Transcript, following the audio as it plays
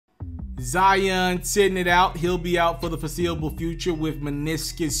Zion sitting it out. He'll be out for the foreseeable future with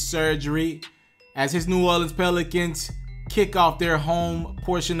meniscus surgery as his New Orleans Pelicans kick off their home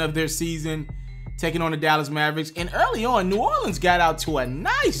portion of their season, taking on the Dallas Mavericks. And early on, New Orleans got out to a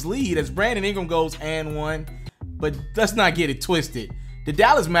nice lead as Brandon Ingram goes and one. But let's not get it twisted. The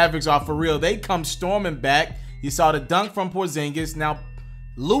Dallas Mavericks are for real. They come storming back. You saw the dunk from Porzingis. Now,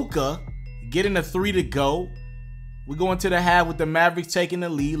 Luka getting a 3 to go. We go into the half with the Mavericks taking the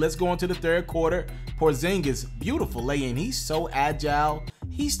lead. Let's go into the third quarter. Porzingis, beautiful lay-in. He's so agile.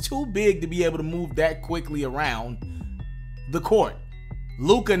 He's too big to be able to move that quickly around the court.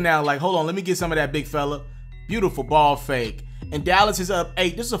 Luka now like, hold on, let me get some of that big fella. Beautiful ball fake. And Dallas is up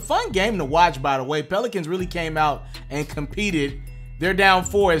 8. This is a fun game to watch, by the way. Pelicans really came out and competed. They're down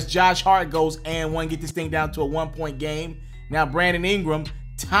 4 as Josh Hart goes and one, get this thing down to a 1-point game. Now Brandon Ingram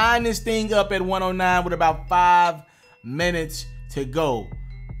tying this thing up at 109 with about 5 minutes to go.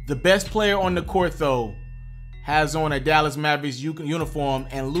 The best player on the court, though, has on a Dallas Mavericks uniform,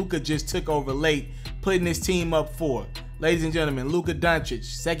 and Luka just took over late, putting his team up 4. Ladies and gentlemen, Luka Doncic,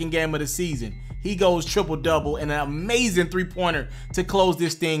 second game of the season. He goes triple-double and an amazing three-pointer to close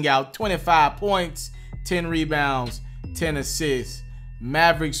this thing out. 25 points, 10 rebounds, 10 assists.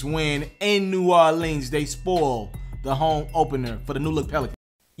 Mavericks win in New Orleans. They spoil the home opener for the new-look Pelicans.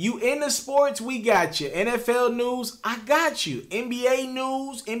 You into sports, we got you. NFL news, I got you. NBA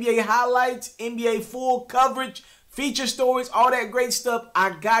news, NBA highlights, NBA full coverage, feature stories, all that great stuff,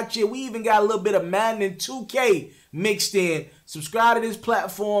 I got you. We even got a little bit of Madden and 2K mixed in. Subscribe to this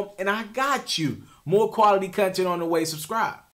platform, and I got you. More quality content on the way. Subscribe.